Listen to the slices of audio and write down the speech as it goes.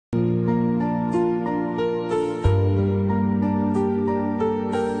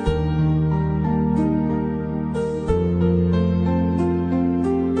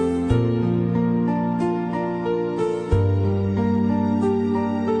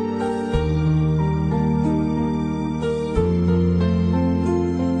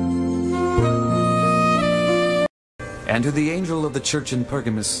And to the angel of the church in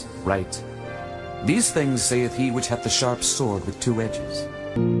Pergamos write, These things saith he which hath the sharp sword with two edges.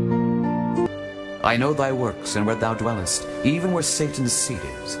 I know thy works, and where thou dwellest, even where Satan's seat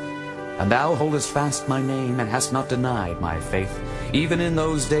is. And thou holdest fast my name, and hast not denied my faith, even in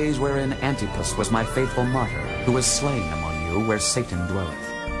those days wherein Antipas was my faithful martyr, who was slain among you where Satan dwelleth.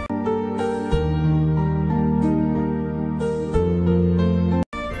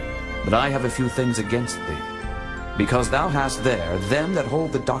 But I have a few things against thee, because thou hast there them that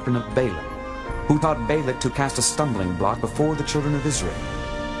hold the doctrine of Balaam, who taught Balak to cast a stumbling block before the children of Israel,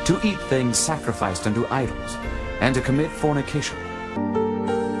 to eat things sacrificed unto idols, and to commit fornication.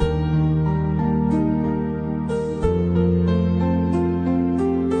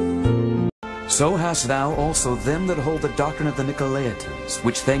 So hast thou also them that hold the doctrine of the Nicolaitans,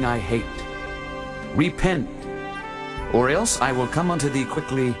 which thing I hate. Repent, or else I will come unto thee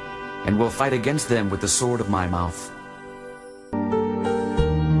quickly, and will fight against them with the sword of my mouth.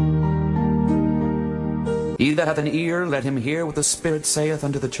 He that hath an ear, let him hear what the Spirit saith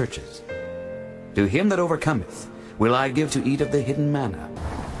unto the churches. To him that overcometh will I give to eat of the hidden manna.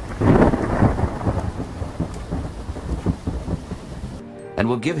 And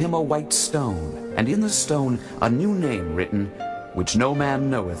will give him a white stone, and in the stone a new name written, which no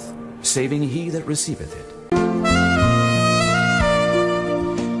man knoweth, saving he that receiveth it.